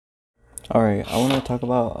All right, I want to talk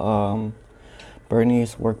about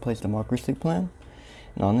Bernie's workplace democracy plan.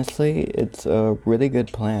 And honestly, it's a really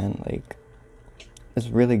good plan. Like, it's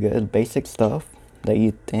really good. Basic stuff that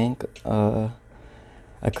you think a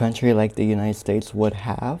country like the United States would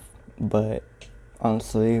have. But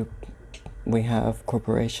honestly, we have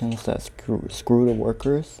corporations that screw the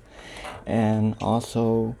workers. And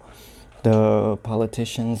also, the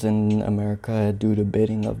politicians in America do the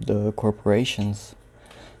bidding of the corporations.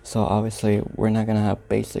 So obviously, we're not gonna have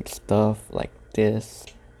basic stuff like this.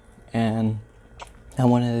 And I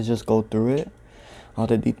wanted to just go through it, all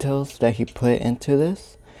the details that he put into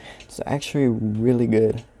this. It's actually really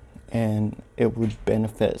good, and it would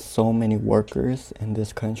benefit so many workers in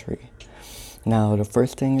this country. Now, the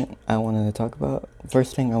first thing I wanted to talk about,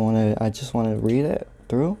 I just wanted to read it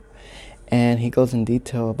through, and he goes in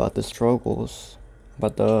detail about the struggles,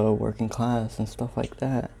 about the working class and stuff like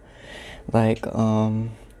that. Like,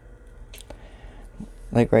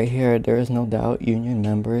 Like right here, there is no doubt union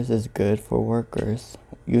members is good for workers.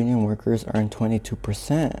 Union workers earn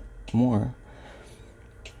 22% more.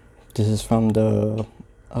 This is from the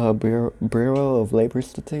Bureau of Labor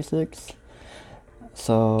Statistics.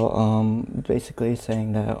 So basically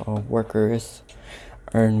saying that workers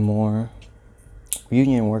earn more,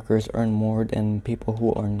 union workers earn more than people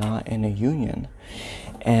who are not in a union.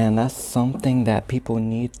 And that's something that people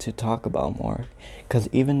need to talk about more. Because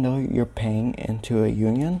even though you're paying into a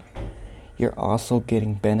union, you're also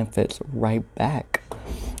getting benefits right back.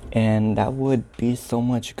 And that would be so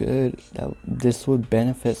much good. That this would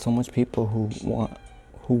benefit so much people who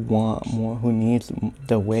want more, who needs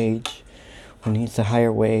the wage, who needs a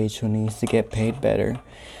higher wage, who needs to get paid better.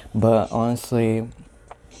 But honestly,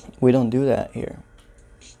 we don't do that here.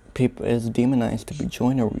 People, it's demonized to be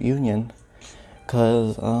join a union,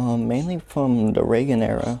 because mainly from the Reagan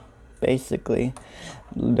era, basically,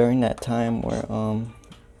 during that time where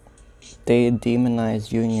they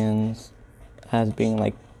demonized unions as being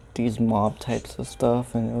like these mob types of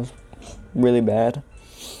stuff, and it was really bad.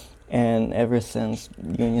 And ever since,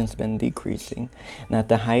 unions been decreasing. And at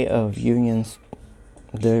the height of unions,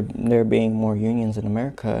 there being more unions in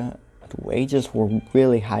America, the wages were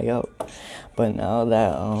really high up. But now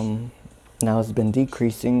that now it's been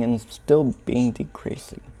decreasing and still being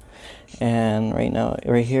decreasing. And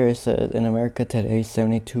right here it says in America today,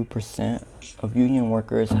 72% of union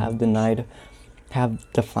workers have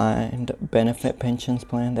defined benefit pensions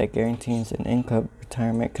plan that guarantees an income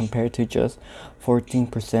retirement compared to just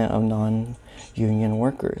 14% of non-union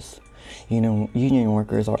workers. Union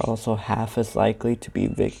workers are also half as likely to be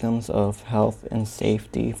victims of health and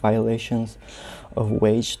safety violations, of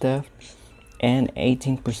wage theft, and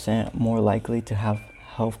 18% more likely to have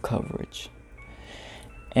health coverage.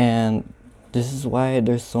 And this is why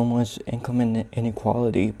there's so much income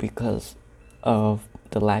inequality, because of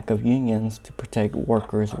the lack of unions to protect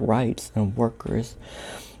workers' rights and workers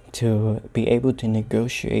to be able to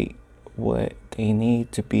negotiate what they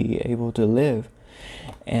need to be able to live.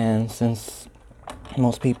 And since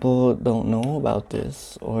most people don't know about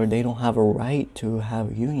this, or they don't have a right to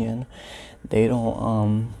have a union, they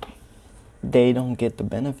don't get the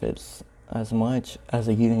benefits as much as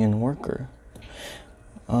a union worker.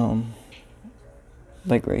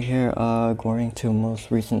 Like right here, according to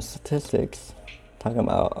most recent statistics, talking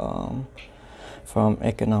about from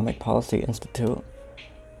Economic Policy Institute,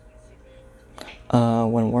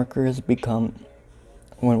 when workers become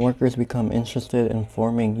interested in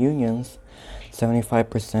forming unions,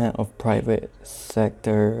 75% of private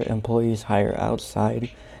sector employees hire outside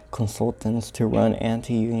consultants to run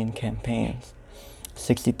anti-union campaigns.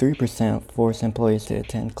 63% force employees to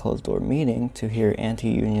attend closed-door meetings to hear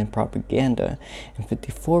anti-union propaganda, and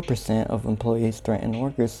 54% of employees threaten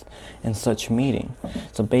workers in such meeting.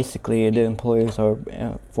 So basically, the employers are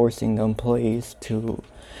forcing the employees to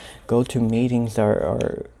go to meetings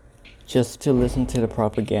are just to listen to the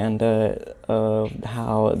propaganda of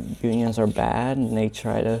how unions are bad, and they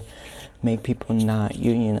try to make people not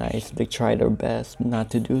unionize. They try their best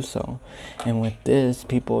not to do so. And with this,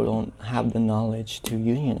 people don't have the knowledge to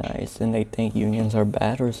unionize, and they think unions are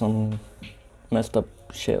bad or some messed up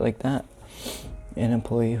shit like that. An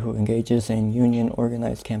employee who engages in union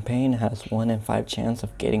organized campaign has 1 in 5 chance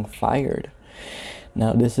of getting fired.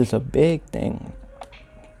 Now, this is a big thing,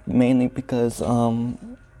 mainly because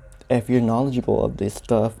if you're knowledgeable of this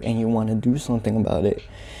stuff and you want to do something about it,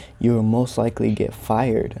 you will most likely get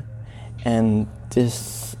fired. And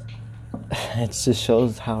this, it just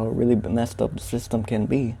shows how really messed up the system can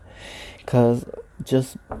be. Because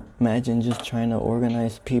just imagine just trying to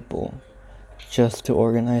organize people, just to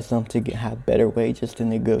organize them to have better wages, to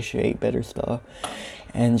negotiate better stuff.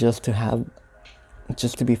 and just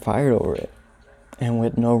to be fired over it, and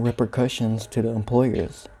with no repercussions to the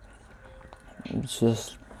employers. It's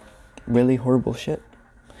just really horrible shit.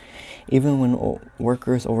 Even when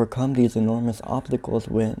workers overcome these enormous obstacles,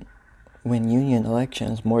 when union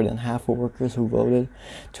elections, more than half of workers who voted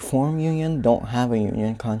to form union don't have a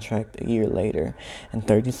union contract a year later, and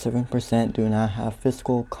 37% do not have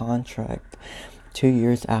fiscal contract 2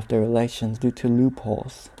 years after elections due to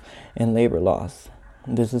loopholes in labor laws.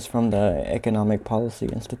 This is from the Economic Policy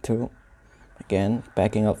Institute. Again,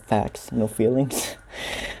 backing up facts, no feelings.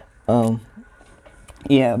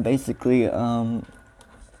 Yeah, basically,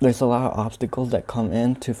 there's a lot of obstacles that come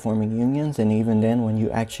into forming unions, and even then, when you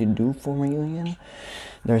actually do form a union,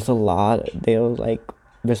 there's a lot of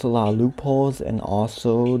loopholes, and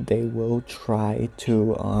also they will try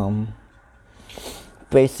to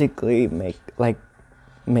basically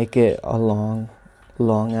make it a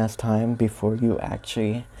long ass time before you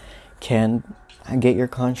actually can get your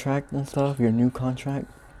contract and stuff, your new contract.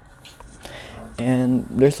 And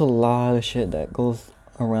there's a lot of shit that goes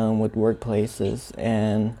around with workplaces,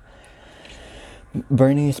 and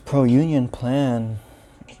Bernie's pro-union plan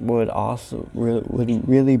would also would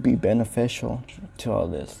really be beneficial to all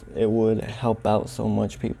this. It would help out so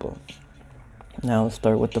much people. Now let's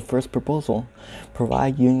start with the first proposal.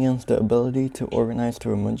 Provide unions the ability to organize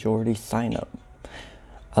through a majority sign-up,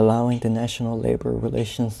 allowing the National Labor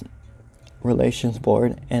Relations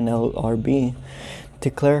Board, NLRB, to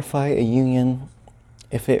clarify a union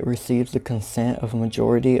if it receives the consent of a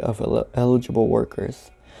majority of eligible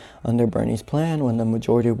workers. Under Bernie's plan, when the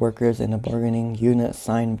majority of workers in a bargaining unit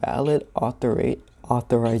sign valid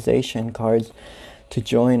authorization cards to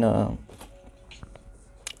join a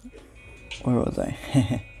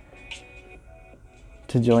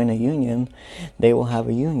to join a union, they will have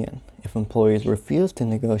a union. If employees refuse to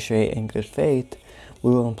negotiate in good faith,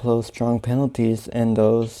 we will impose strong penalties in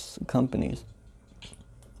those companies.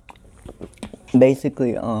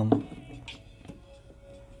 Basically, the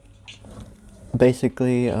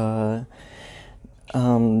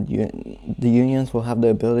unions will have the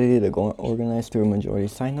ability to go organize through a majority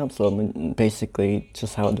sign-up. So basically,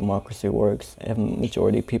 just how democracy works. If a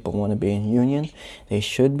majority of people want to be in union, they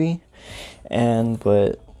should be.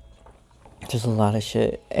 But just a lot of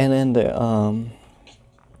shit. And then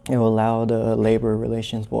it will allow the Labor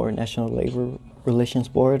Relations Board, National Labor Relations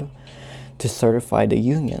Board, to certify the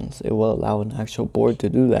unions. It will allow an actual board to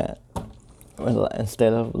do that,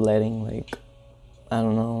 instead of letting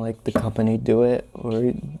the company do it,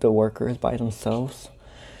 or the workers by themselves.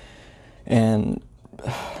 And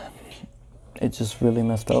it's just really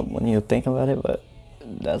messed up when you think about it, but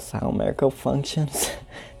that's how America functions.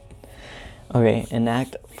 Okay,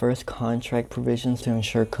 enact first contract provisions to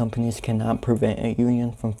ensure companies cannot prevent a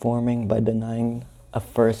union from forming by denying a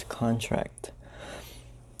first contract.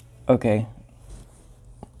 Okay.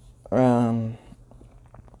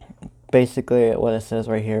 Basically, what it says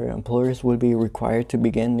right here, employers would be required to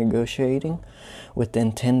begin negotiating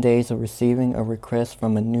within 10 days of receiving a request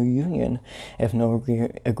from a new union. If no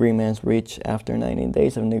agreement is reached after 90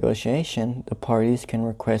 days of negotiation, the parties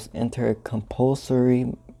can enter a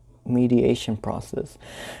compulsory mediation process.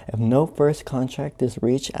 If no first contract is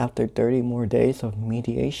reached after 30 more days of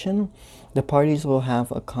mediation, the parties will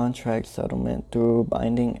have a contract settlement through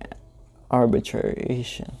binding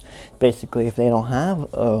arbitration. Basically, if they don't have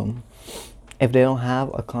a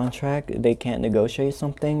contract, they can't negotiate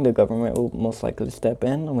something, the government will most likely step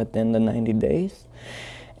in within the 90 days.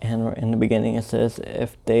 And in the beginning it says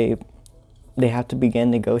if they have to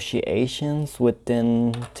begin negotiations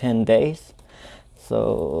within 10 days.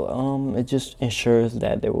 So it just ensures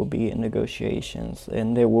that there will be negotiations,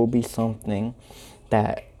 and there will be something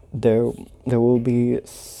that there will be,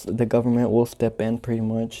 the government will step in pretty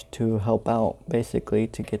much to help out, basically,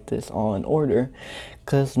 to get this all in order,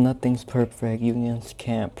 because nothing's perfect. Unions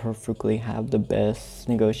can't perfectly have the best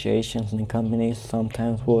negotiations, and companies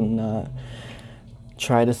sometimes will not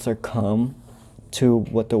try to succumb to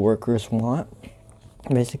what the workers want,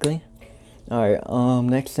 basically. Alright,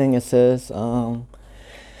 next thing it says,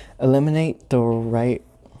 eliminate the right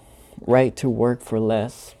to work for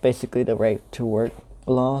less. Basically, the right to work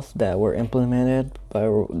laws that were implemented by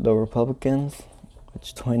the Republicans,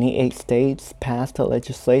 which 28 states passed the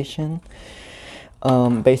legislation.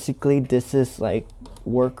 Basically, this is like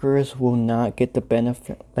workers will not get the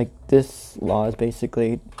benefit. Like, this law is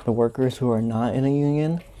basically the workers who are not in a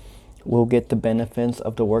union will get the benefits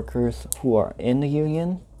of the workers who are in the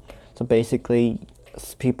union. So basically,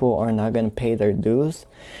 people are not going to pay their dues,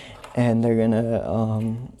 and they're going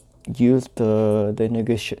to use the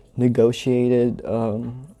negotiated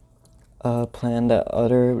plan that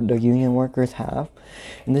the union workers have,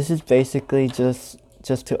 and this is basically just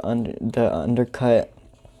to undercut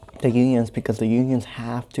the unions, because the unions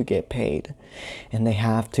have to get paid, and they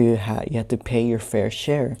have to you have to pay your fair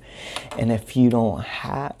share. And if you don't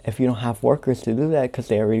have workers to do that, because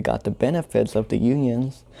they already got the benefits of the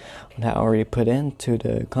unions that already put into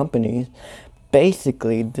the companies,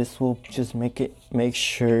 basically this will just make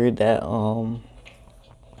sure that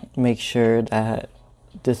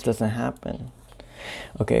this doesn't happen.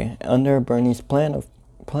 Okay, under Bernie's plan,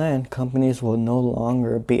 companies will no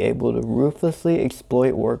longer be able to ruthlessly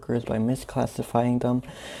exploit workers by misclassifying them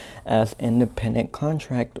as independent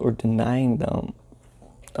contract or denying them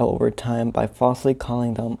overtime by falsely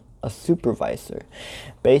calling them a supervisor.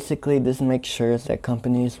 Basically, this makes sure that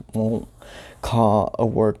companies won't call a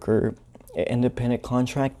worker an independent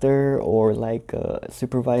contractor or like a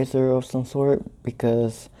supervisor of some sort,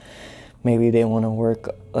 because maybe they want to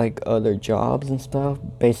work like other jobs and stuff.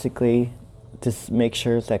 Basically, this makes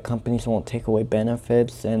sure that companies won't take away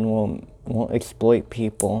benefits and won't exploit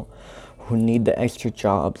people who need the extra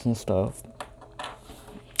jobs and stuff.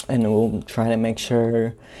 And we'll try to make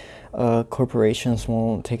sure corporations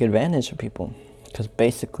won't take advantage of people, because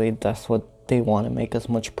basically that's what they want, to make as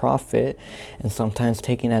much profit, and sometimes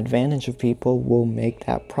taking advantage of people will make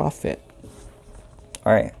that profit.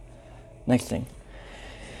 All right, next thing.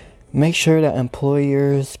 Make sure that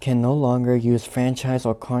employers can no longer use franchise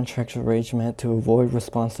or contract arrangement to avoid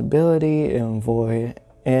responsibility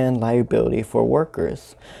and liability for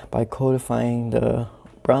workers by codifying the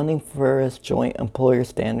Browning-Ferris Joint Employer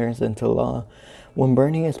Standards into law. When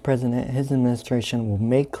Bernie is president, his administration will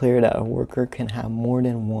make clear that a worker can have more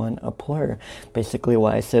than one employer. Basically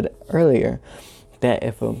what I said earlier, that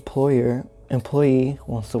if an employee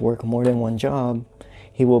wants to work more than one job,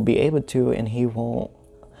 he will be able to, and he won't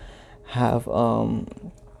have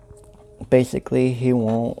basically he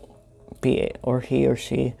won't be, or he or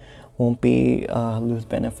she won't be lose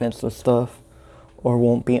benefits or stuff, or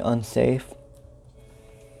won't be unsafe.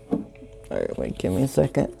 Alright, wait, give me a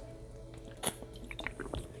second.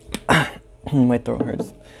 My throat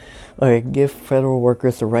hurts. Okay, give federal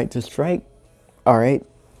workers the right to strike. Alright,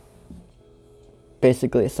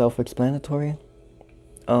 basically it's self-explanatory.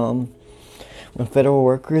 When federal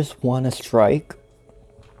workers want to strike,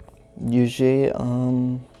 usually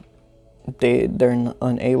they're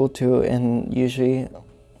unable to, and usually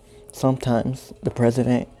sometimes the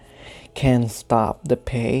president can stop the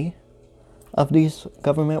pay of these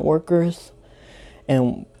government workers.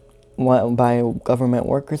 And by government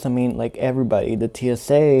workers, I mean like everybody, the TSA,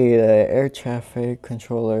 the air traffic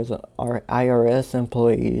controllers, our IRS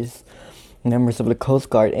employees, members of the Coast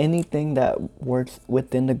Guard, anything that works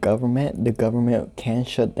within the government can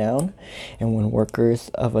shut down. And when workers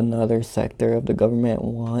of another sector of the government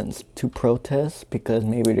wants to protest because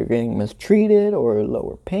maybe they're getting mistreated or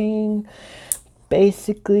lower paying,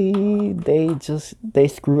 basically they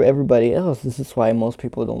screw everybody else. This is why most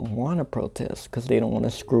people don't want to protest, because they don't want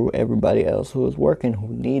to screw everybody else who is working, who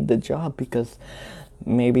need the job, because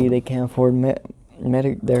maybe they can't afford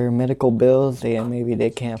their medical bills, maybe they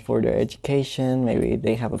can't afford their education, maybe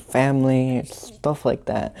they have a family, stuff like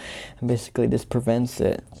that. And basically this prevents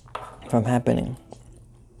it from happening.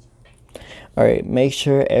 Alright, make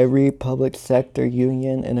sure every public sector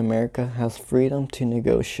union in America has freedom to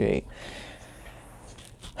negotiate.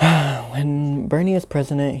 When Bernie is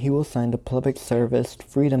president, he will sign the Public Service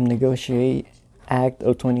Freedom Negotiate Act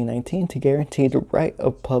of 2019 to guarantee the right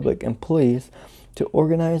of public employees to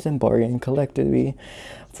organize and bargain collectively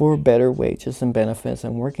for better wages and benefits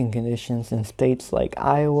and working conditions in states like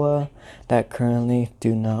Iowa that currently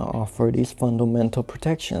do not offer these fundamental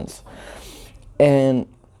protections. And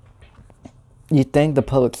you think the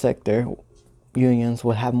public sector unions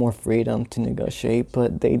would have more freedom to negotiate,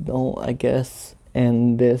 but they don't, I guess.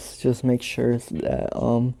 And this just makes sure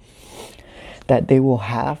that that they will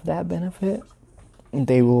have that benefit.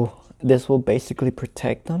 This will basically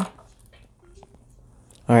protect them.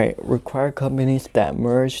 Alright, require companies that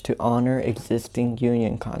merge to honor existing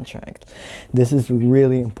union contracts. This is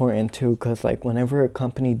really important too, because like whenever a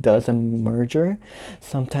company does a merger,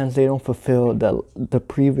 sometimes they don't fulfill the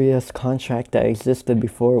previous contract that existed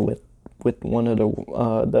before with one of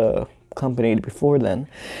the company before then.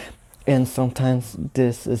 And sometimes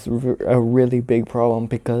this is a really big problem,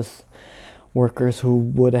 because workers who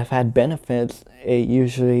would have had benefits, it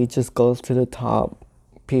usually just goes to the top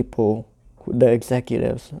people, the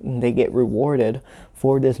executives, and they get rewarded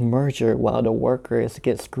for this merger, while the workers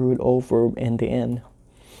get screwed over in the end.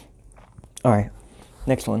 Alright,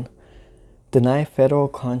 next one. Deny federal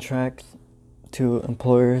contracts to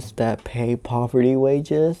employers that pay poverty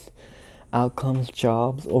wages. outcomes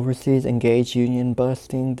jobs overseas, engage union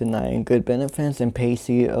busting, denying good benefits, and pay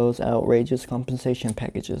CEOs outrageous compensation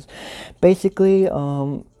packages. Basically,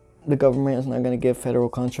 the government is not going to give federal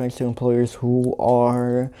contracts to employers who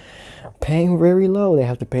are paying very low. They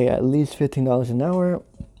have to pay at least $15 an hour,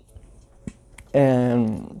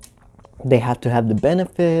 and they have to have the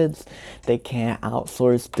benefits. They can't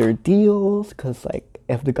outsource their deals, because like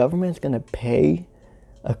if the government is going to pay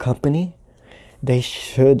a company, they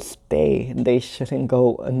should stay. They shouldn't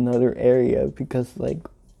go another area, because like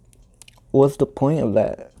what's the point of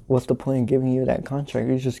that? What's the point of giving you that contract?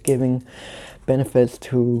 You're just giving benefits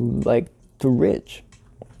to like the rich.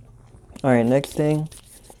 All right, next thing.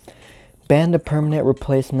 Ban the permanent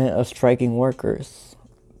replacement of striking workers.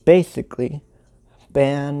 Basically,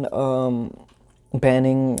 ban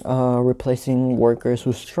banning replacing workers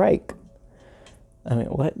who strike. I mean,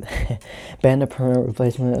 what? Ban the permanent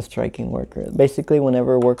replacement of striking workers. Basically,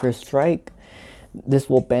 whenever workers strike, this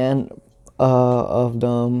will ban of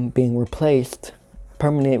them being replaced,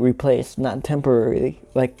 permanently replaced, not temporarily.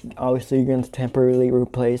 Like obviously, you're going to temporarily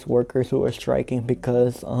replace workers who are striking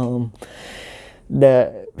because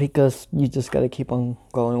because you just got to keep on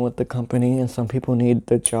going with the company, and some people need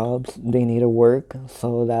the jobs, they need to work,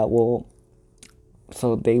 so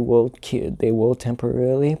they will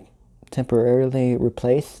temporarily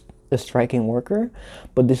replace the striking worker,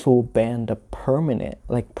 but this will ban the permanent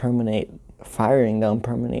firing them,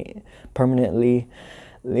 permanently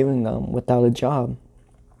leaving them without a job.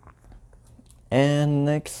 And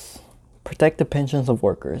next, protect the pensions of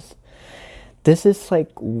workers. This is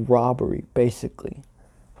like robbery, basically,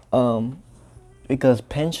 because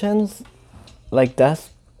pensions, like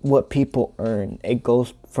that's what people earn. It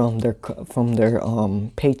goes from their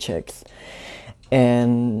paychecks,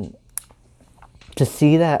 and to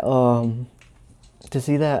see that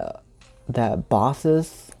that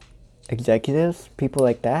bosses, executives, people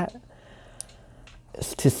like that,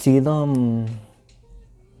 to see them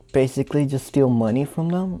basically just steal money from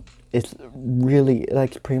them, it's really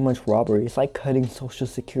like pretty much robbery. It's like cutting Social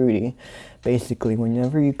Security. Basically,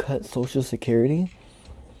 whenever you cut Social Security,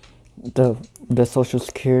 the Social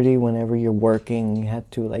Security, whenever you're working, you have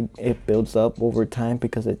to like, it builds up over time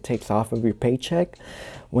because it takes off of your paycheck.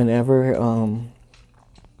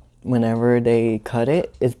 Whenever they cut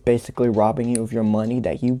it, it's basically robbing you of your money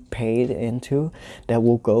that you paid into, that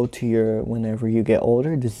will go to your, whenever you get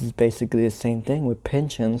older. This is basically the same thing with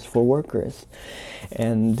pensions for workers,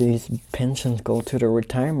 and these pensions go to the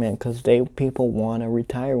retirement because people want to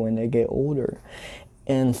retire when they get older.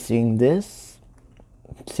 And seeing that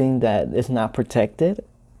it's not protected,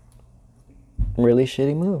 really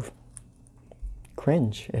shitty move.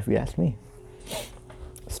 Cringe, if you ask me.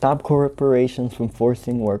 Stop corporations from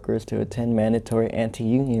forcing workers to attend mandatory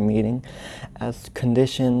anti-union meeting as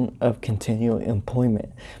condition of continual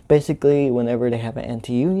employment. Basically, whenever they have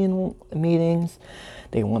anti-union meetings,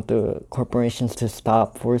 they want the corporations to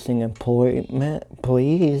stop forcing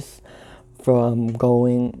employees from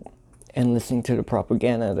going and listening to the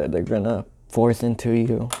propaganda that they're gonna force into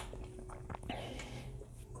you.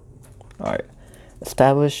 All right,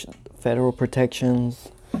 establish federal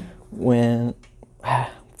protections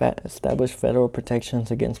establish federal protections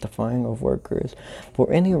against the firing of workers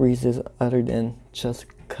for any reasons other than just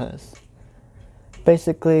cause.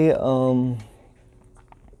 Basically,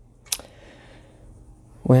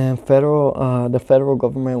 when the federal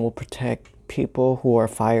government will protect people who are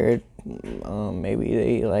fired, maybe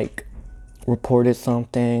they like reported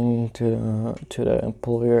something to the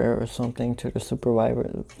employer or something, to the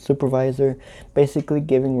supervisor, basically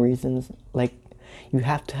giving reasons. Like, you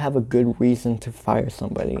have to have a good reason to fire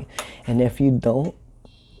somebody, and if you don't,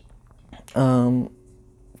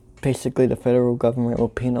 basically the federal government will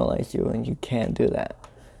penalize you, and you can't do that.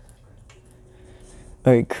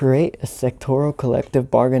 All right, create a sectoral collective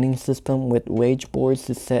bargaining system with wage boards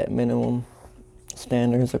to set minimum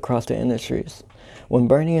standards across the industries. When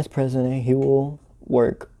Bernie is president, he will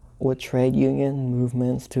work with trade union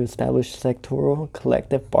movements to establish sectoral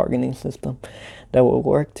collective bargaining system that will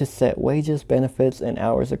work to set wages, benefits, and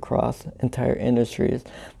hours across entire industries,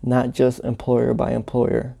 not just employer by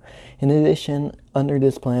employer. In addition, under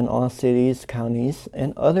this plan, all cities, counties,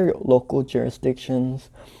 and other local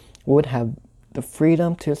jurisdictions would have the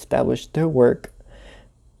freedom to establish their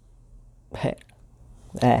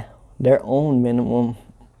own minimum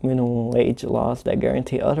wage laws that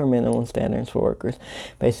guarantee other minimum standards for workers.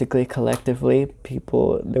 Basically, collectively,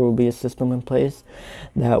 there will be a system in place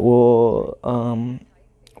that will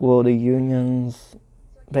the unions,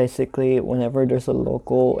 basically, whenever there's a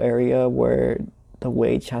local area where the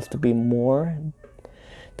wage has to be more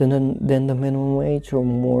than the minimum wage, or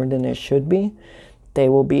more than it should be, they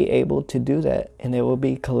will be able to do that, and they will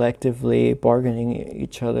be collectively bargaining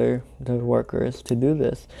each other, the workers, to do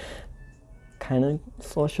this. Kind of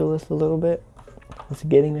socialist a little bit. It's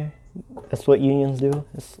getting there. That's what unions do.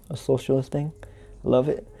 It's a socialist thing. Love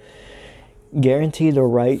it. Guarantee the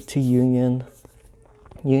right to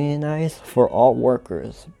unionize for all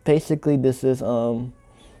workers. Basically, this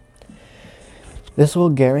will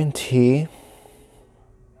guarantee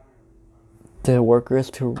the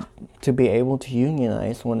workers to be able to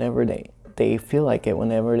unionize whenever they feel like it.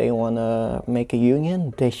 Whenever they want to make a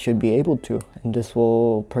union, they should be able to, and this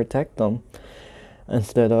will protect them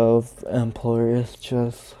instead of employers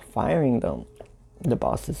just firing them, the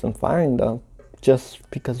bosses, and firing them just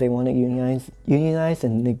because they want to unionize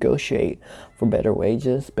and negotiate for better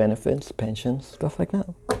wages, benefits, pensions, stuff like that.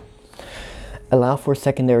 Allow for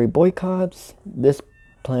secondary boycotts. This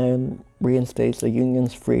plan reinstates the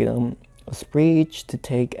union's freedom of speech to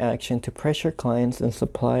take action to pressure clients and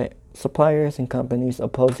suppliers and companies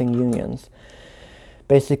opposing unions.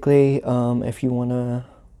 Basically, if you wanna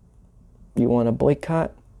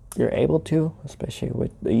boycott, you're able to, especially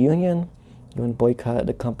with the union. You want to boycott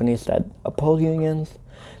the companies that oppose unions.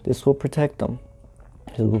 This will protect them.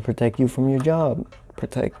 This will protect you from your job,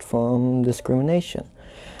 protect from discrimination.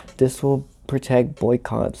 This will protect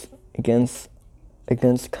boycotts against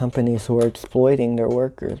companies who are exploiting their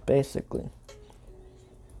workers, basically.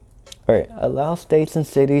 Alright, allow states and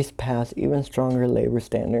cities pass even stronger labor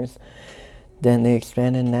standards than the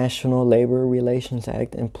expanded National Labor Relations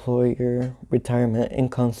Act, Employer Retirement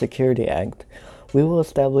Income Security Act. We will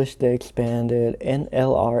establish the expanded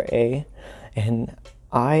NLRA and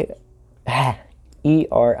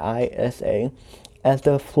ERISA as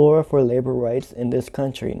the floor for labor rights in this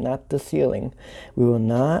country, not the ceiling. We will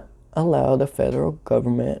not allow the federal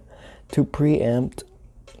government to preempt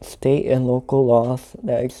state and local laws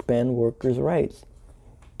that expand workers' rights.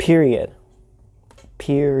 Period.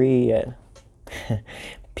 Period.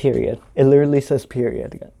 Period. It literally says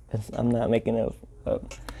period. I'm not making it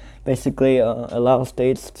up. Basically, allow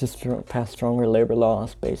states to pass stronger labor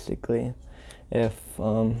laws, basically. If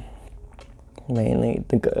mainly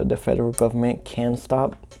the federal government can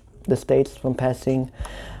stop the states from passing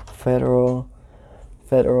federal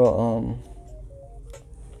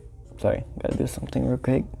sorry, gotta do something real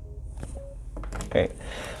quick. Alright.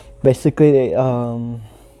 Basically,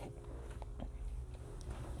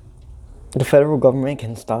 the federal government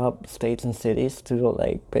can stop states and cities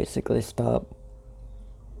to basically stop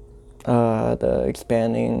the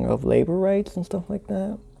expanding of labor rights and stuff like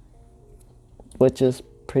that, which is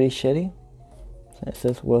pretty shitty. It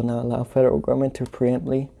says will not allow federal government to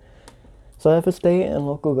preemptly. So if a state and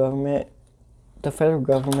local government, the federal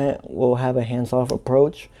government will have a hands-off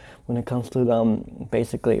approach when it comes to them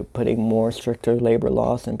basically putting more stricter labor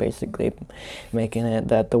laws and basically making it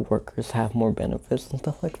that the workers have more benefits and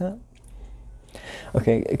stuff like that.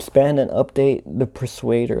 Okay, expand and update the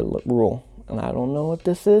persuader rule. And I don't know what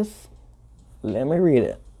this is. Let me read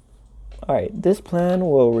it. Alright, this plan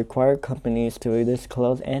will require companies to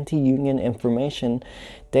disclose anti-union information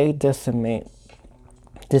they disseminate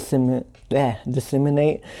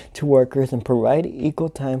to workers and provide equal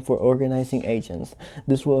time for organizing agents.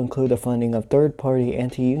 This will include the funding of third-party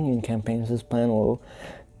anti-union campaigns. This plan will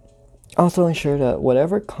also ensure that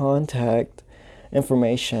whatever contact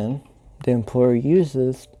information the employer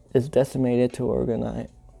uses is disseminated to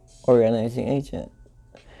organizing agent.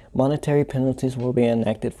 Monetary penalties will be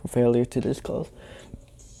enacted for failure to disclose.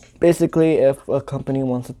 Basically, if a company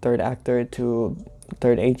wants a third actor to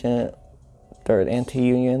third agent, third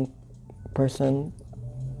anti-union person,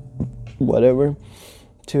 whatever,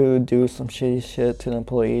 to do some shitty shit to the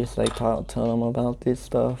employees, like tell them about this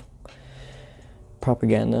stuff,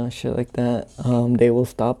 propaganda, shit like that, they will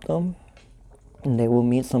stop them, and they will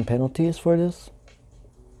meet some penalties for this.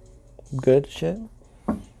 Good shit.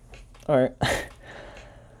 Alright.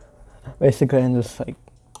 Basically, I'm just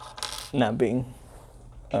not being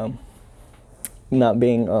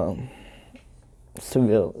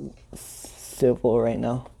civil right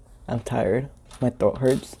now. I'm tired. My throat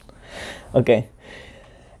hurts. Okay.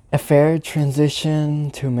 A fair transition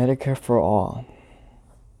to Medicare for all.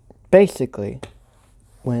 Basically,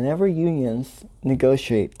 whenever unions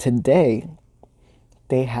negotiate today,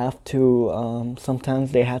 they have to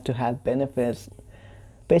sometimes they have to have benefits.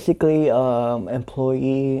 Basically,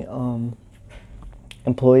 employees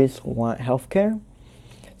want healthcare,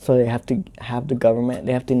 so they have to have the government.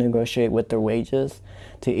 They have to negotiate with their wages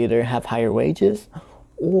to either have higher wages,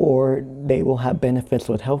 or they will have benefits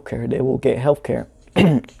with healthcare. They will get healthcare,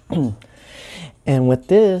 and with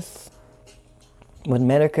this, with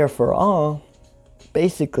Medicare for all,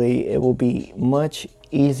 basically it will be much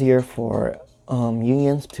easier for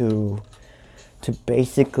unions to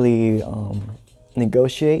basically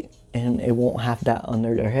negotiate, and it won't have that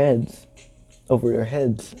under their heads, over their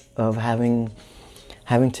heads, of having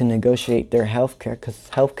to negotiate their health care, because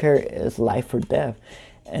health care is life or death,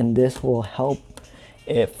 and this will help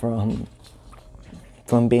it from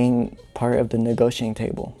being part of the negotiating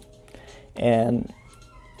table. And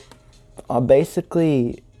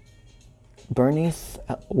basically, Bernie's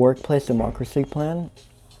workplace democracy plan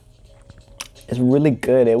is really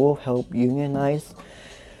good. It will help unionize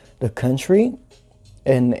the country,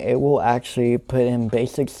 and it will actually put in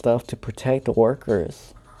basic stuff to protect the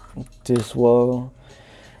workers. This will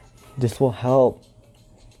help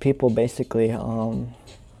people basically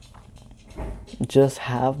just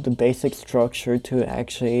have the basic structure to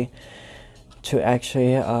actually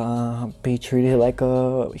be treated like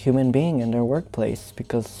a human being in their workplace,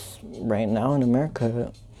 because right now in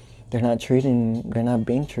America they're not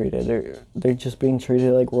being treated, they're just being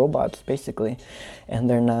treated like robots basically, and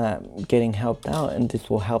they're not getting helped out, and this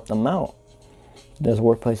will help them out. There's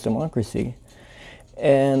workplace democracy.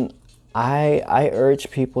 And I urge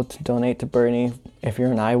people to donate to Bernie. If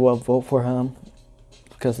you're in Iowa, vote for him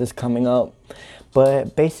because it's coming up.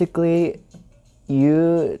 But basically,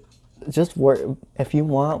 you just work. If you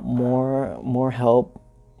want more help,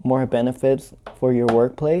 more benefits for your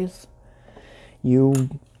workplace,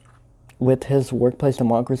 with his workplace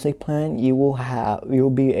democracy plan, you'll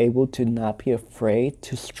be able to not be afraid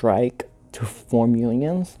to strike, to form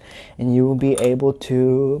unions, and you will be able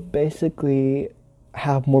to basically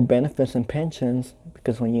have more benefits and pensions,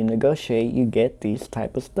 because when you negotiate you get these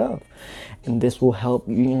type of stuff, and this will help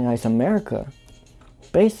unionize America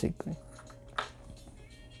basically.